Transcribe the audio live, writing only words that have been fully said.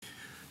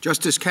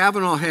Justice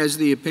Kavanaugh has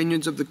the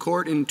opinions of the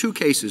court in two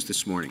cases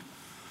this morning.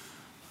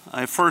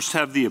 I first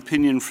have the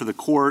opinion for the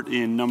court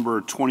in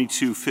number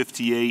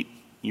 2258,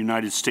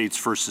 United States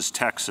versus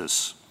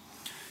Texas.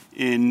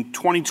 In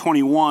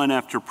 2021,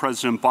 after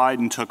President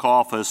Biden took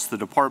office, the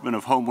Department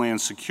of Homeland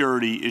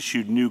Security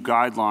issued new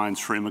guidelines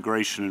for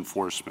immigration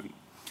enforcement.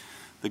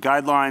 The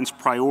guidelines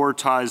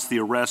prioritize the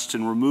arrest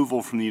and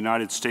removal from the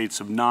United States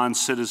of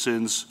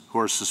non-citizens who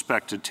are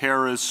suspected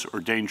terrorists or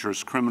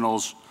dangerous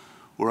criminals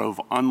or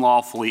have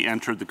unlawfully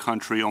entered the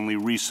country only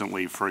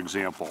recently, for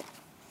example.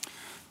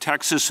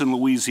 Texas and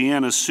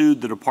Louisiana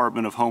sued the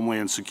Department of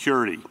Homeland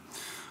Security.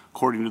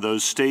 According to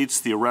those states,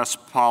 the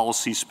arrest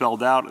policy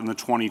spelled out in the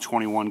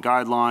 2021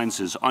 guidelines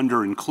is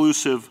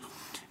under-inclusive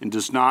and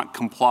does not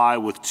comply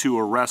with two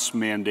arrest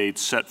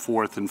mandates set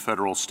forth in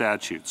federal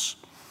statutes.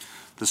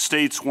 The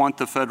states want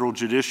the federal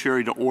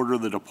judiciary to order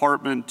the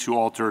department to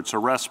alter its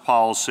arrest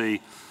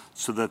policy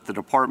so that the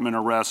department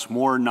arrests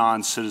more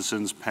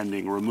non-citizens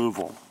pending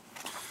removal.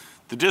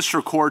 The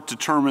district court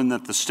determined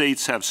that the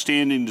states have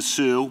standing to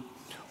sue,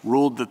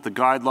 ruled that the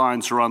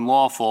guidelines are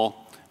unlawful,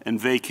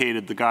 and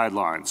vacated the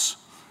guidelines.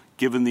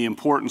 Given the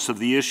importance of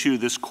the issue,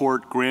 this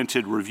court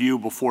granted review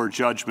before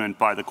judgment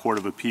by the Court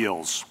of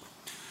Appeals.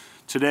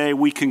 Today,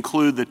 we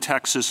conclude that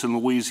Texas and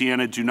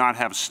Louisiana do not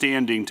have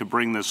standing to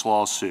bring this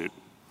lawsuit.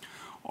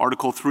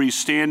 Article 3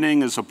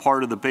 standing is a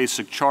part of the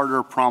basic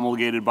charter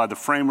promulgated by the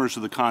framers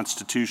of the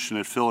Constitution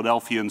at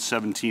Philadelphia in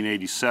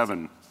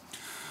 1787.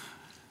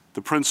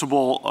 The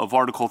principle of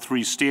Article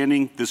 3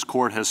 standing, this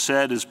court has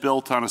said, is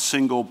built on a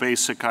single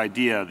basic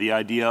idea, the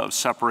idea of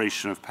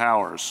separation of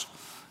powers.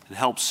 It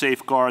helps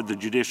safeguard the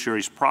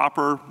judiciary's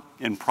proper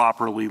and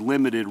properly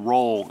limited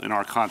role in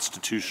our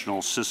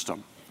constitutional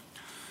system.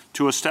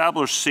 To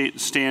establish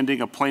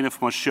standing, a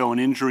plaintiff must show an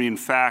injury in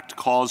fact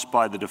caused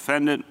by the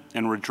defendant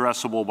and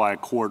redressable by a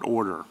court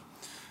order.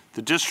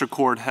 The district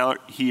court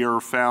here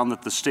found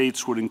that the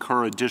states would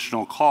incur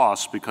additional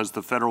costs because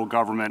the federal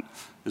government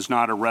is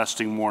not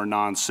arresting more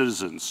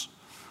non-citizens.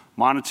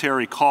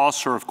 Monetary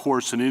costs are, of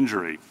course, an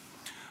injury,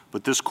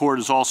 but this court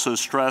has also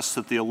stressed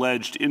that the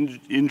alleged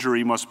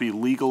injury must be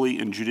legally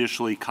and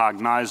judicially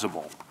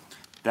cognizable.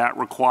 That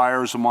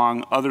requires,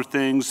 among other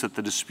things, that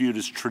the dispute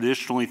is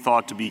traditionally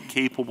thought to be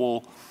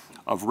capable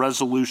of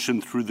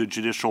resolution through the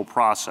judicial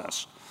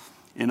process.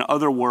 In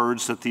other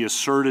words, that the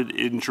asserted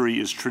injury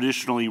is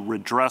traditionally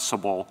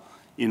redressable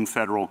in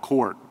federal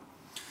court.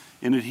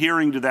 In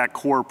adhering to that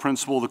core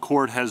principle, the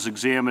court has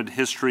examined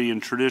history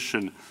and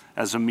tradition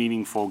as a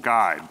meaningful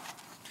guide.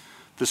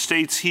 The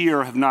states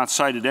here have not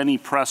cited any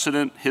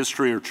precedent,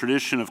 history, or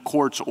tradition of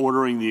courts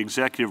ordering the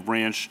executive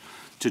branch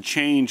to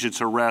change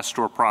its arrest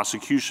or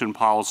prosecution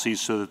policy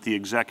so that the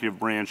executive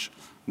branch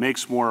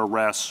makes more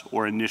arrests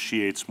or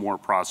initiates more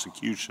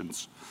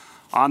prosecutions.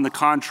 On the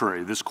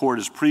contrary, this court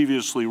has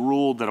previously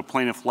ruled that a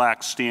plaintiff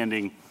lacks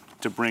standing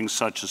to bring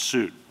such a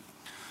suit.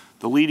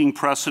 The leading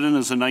precedent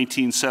is a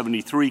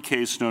 1973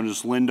 case known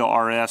as Linda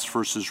R.S.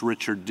 versus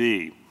Richard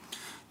D.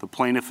 The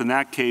plaintiff in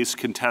that case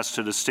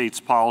contested a state's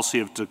policy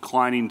of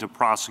declining to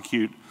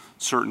prosecute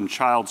certain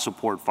child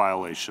support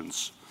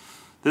violations.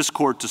 This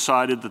court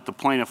decided that the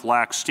plaintiff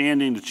lacked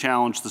standing to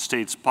challenge the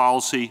state's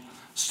policy,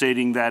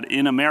 stating that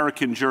in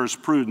American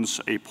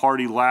jurisprudence, a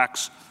party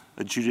lacks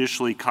a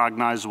judicially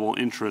cognizable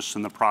interest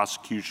in the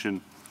prosecution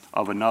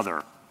of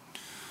another.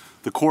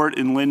 The court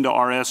in Linda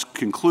R.S.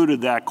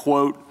 concluded that,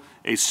 quote,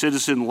 a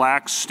citizen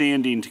lacks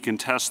standing to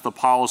contest the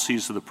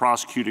policies of the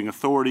prosecuting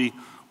authority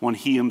when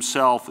he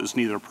himself is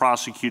neither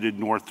prosecuted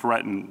nor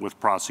threatened with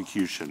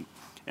prosecution,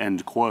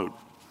 end quote.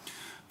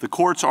 The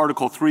court's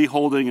Article 3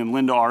 holding in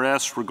Linda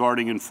R.S.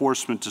 regarding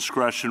enforcement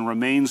discretion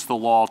remains the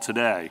law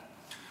today.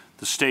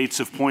 The states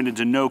have pointed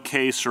to no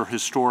case or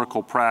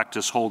historical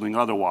practice holding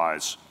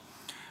otherwise.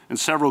 And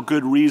several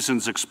good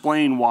reasons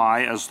explain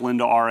why, as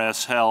Linda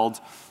R.S. held,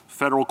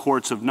 federal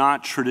courts have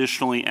not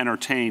traditionally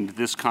entertained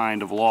this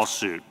kind of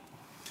lawsuit.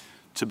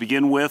 To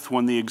begin with,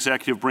 when the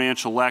executive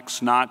branch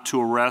elects not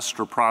to arrest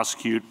or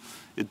prosecute,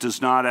 it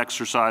does not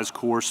exercise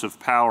coercive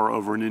power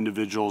over an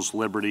individual's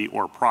liberty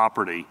or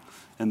property,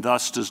 and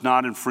thus does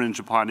not infringe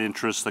upon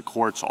interests that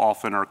courts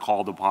often are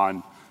called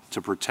upon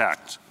to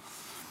protect.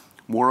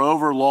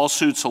 Moreover,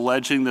 lawsuits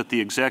alleging that the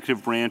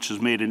executive branch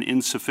has made an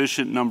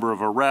insufficient number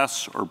of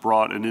arrests or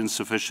brought an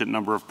insufficient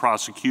number of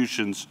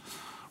prosecutions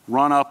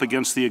run up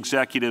against the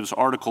executive's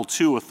Article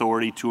 2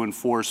 authority to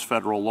enforce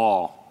federal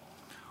law.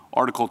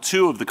 Article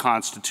 2 of the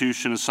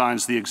Constitution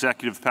assigns the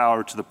executive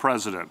power to the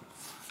President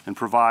and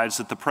provides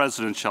that the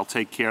President shall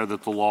take care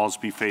that the laws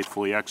be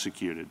faithfully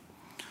executed.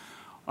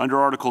 Under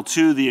Article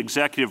 2, the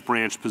executive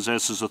branch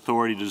possesses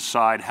authority to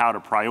decide how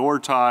to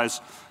prioritize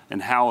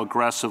and how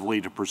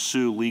aggressively to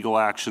pursue legal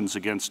actions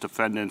against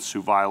defendants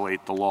who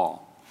violate the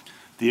law.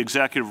 The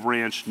executive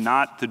branch,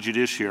 not the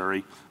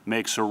judiciary,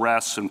 makes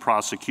arrests and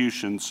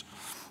prosecutions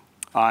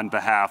on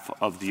behalf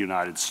of the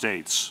United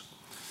States.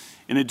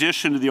 In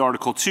addition to the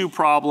Article 2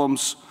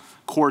 problems,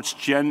 courts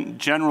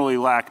generally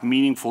lack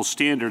meaningful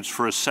standards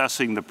for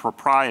assessing the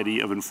propriety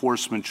of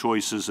enforcement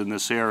choices in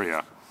this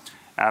area.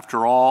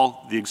 After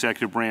all, the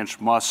executive branch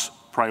must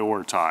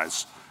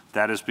prioritize.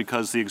 That is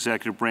because the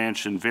executive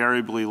branch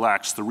invariably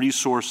lacks the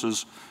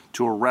resources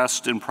to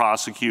arrest and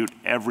prosecute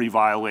every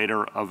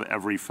violator of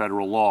every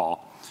federal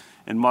law,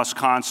 and must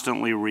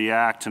constantly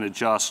react and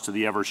adjust to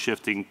the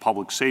ever-shifting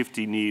public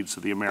safety needs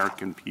of the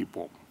American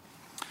people.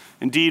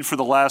 Indeed, for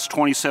the last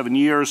 27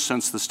 years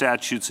since the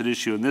statutes at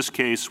issue in this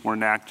case were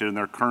enacted in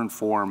their current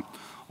form,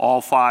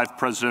 all 5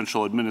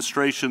 presidential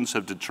administrations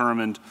have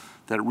determined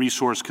that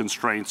resource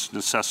constraints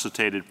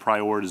necessitated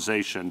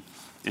prioritization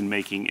in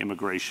making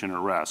immigration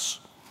arrests.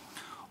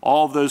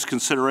 All of those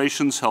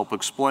considerations help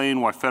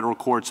explain why federal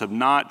courts have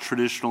not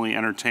traditionally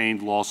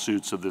entertained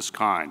lawsuits of this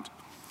kind.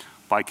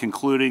 By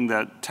concluding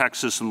that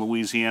Texas and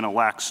Louisiana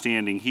lack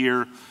standing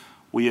here,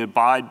 we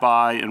abide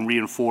by and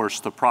reinforce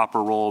the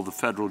proper role of the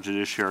federal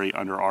judiciary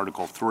under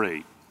Article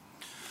 3.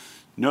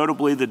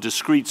 Notably, the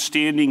discrete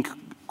standing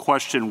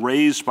question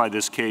raised by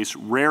this case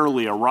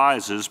rarely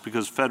arises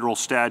because federal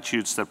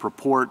statutes that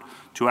purport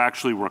to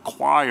actually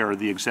require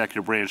the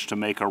executive branch to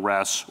make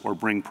arrests or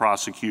bring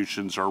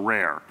prosecutions are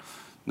rare,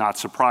 not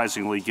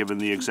surprisingly given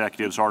the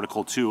executive's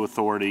Article 2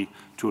 authority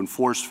to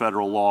enforce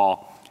federal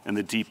law and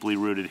the deeply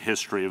rooted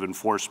history of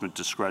enforcement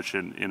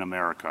discretion in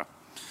America.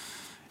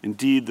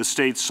 Indeed, the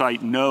states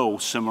cite no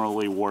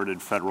similarly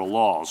worded federal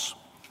laws.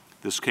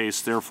 This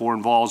case therefore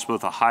involves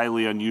both a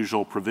highly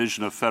unusual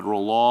provision of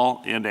federal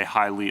law and a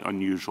highly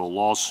unusual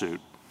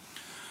lawsuit.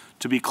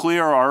 To be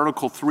clear, our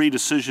Article 3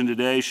 decision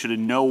today should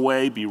in no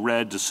way be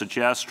read to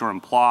suggest or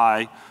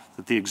imply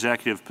that the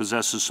executive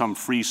possesses some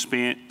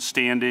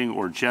free-standing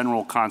or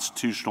general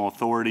constitutional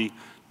authority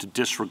to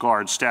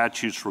disregard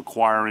statutes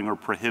requiring or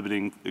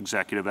prohibiting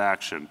executive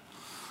action.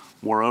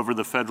 Moreover,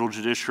 the federal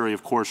judiciary,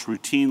 of course,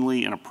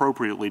 routinely and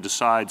appropriately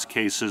decides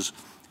cases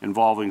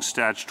involving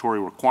statutory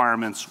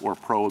requirements or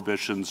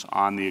prohibitions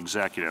on the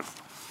executive.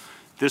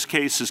 This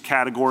case is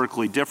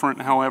categorically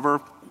different,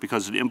 however,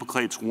 because it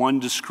implicates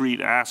one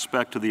discrete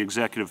aspect of the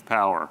executive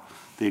power,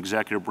 the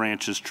executive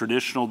branch's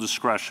traditional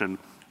discretion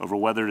over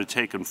whether to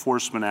take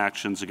enforcement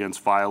actions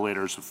against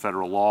violators of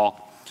federal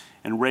law,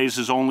 and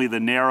raises only the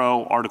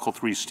narrow Article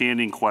 3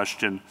 standing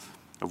question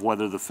of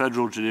whether the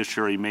federal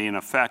judiciary may in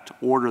effect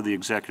order the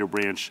executive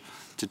branch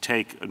to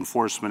take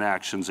enforcement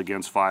actions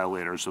against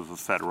violators of a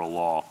federal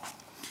law.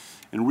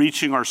 In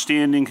reaching our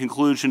standing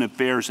conclusion, it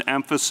bears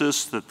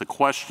emphasis that the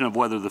question of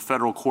whether the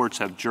federal courts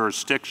have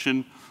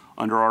jurisdiction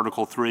under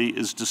Article 3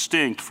 is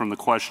distinct from the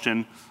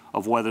question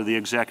of whether the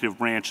executive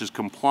branch is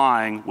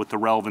complying with the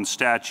relevant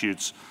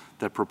statutes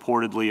that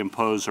purportedly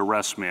impose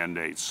arrest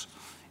mandates.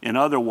 In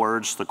other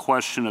words, the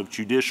question of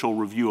judicial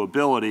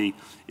reviewability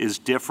is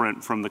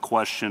different from the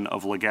question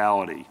of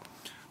legality.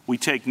 We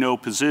take no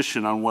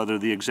position on whether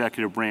the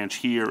executive branch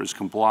here is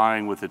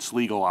complying with its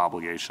legal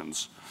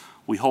obligations.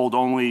 We hold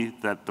only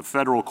that the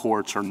federal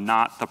courts are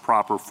not the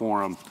proper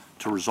forum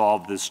to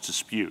resolve this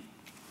dispute.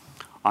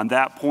 On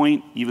that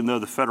point, even though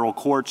the federal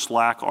courts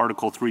lack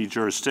Article 3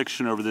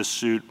 jurisdiction over this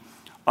suit,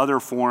 other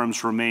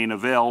forums remain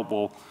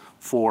available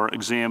for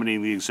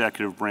examining the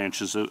executive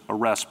branch's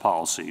arrest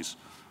policies.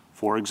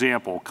 For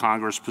example,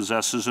 Congress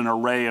possesses an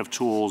array of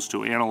tools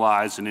to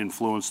analyze and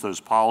influence those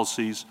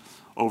policies,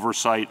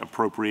 oversight,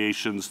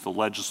 appropriations, the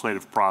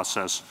legislative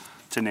process,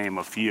 to name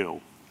a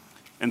few.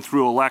 And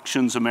through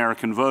elections,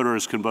 American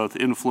voters can both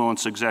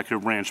influence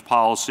executive branch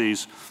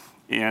policies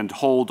and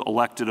hold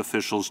elected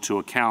officials to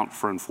account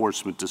for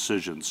enforcement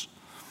decisions.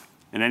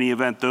 In any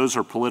event, those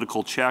are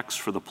political checks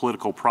for the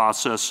political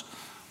process.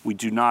 We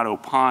do not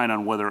opine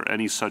on whether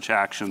any such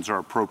actions are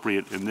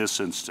appropriate in this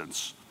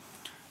instance.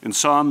 In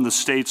sum, the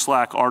states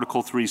lack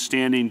Article 3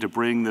 standing to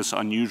bring this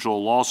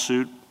unusual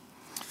lawsuit.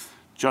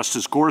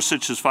 Justice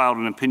Gorsuch has filed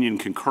an opinion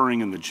concurring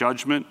in the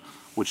judgment,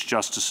 which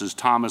Justices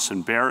Thomas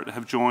and Barrett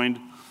have joined.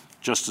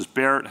 Justice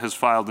Barrett has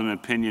filed an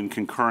opinion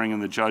concurring in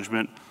the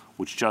judgment,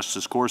 which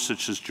Justice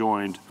Gorsuch has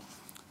joined.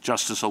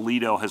 Justice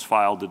Alito has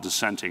filed a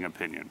dissenting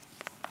opinion.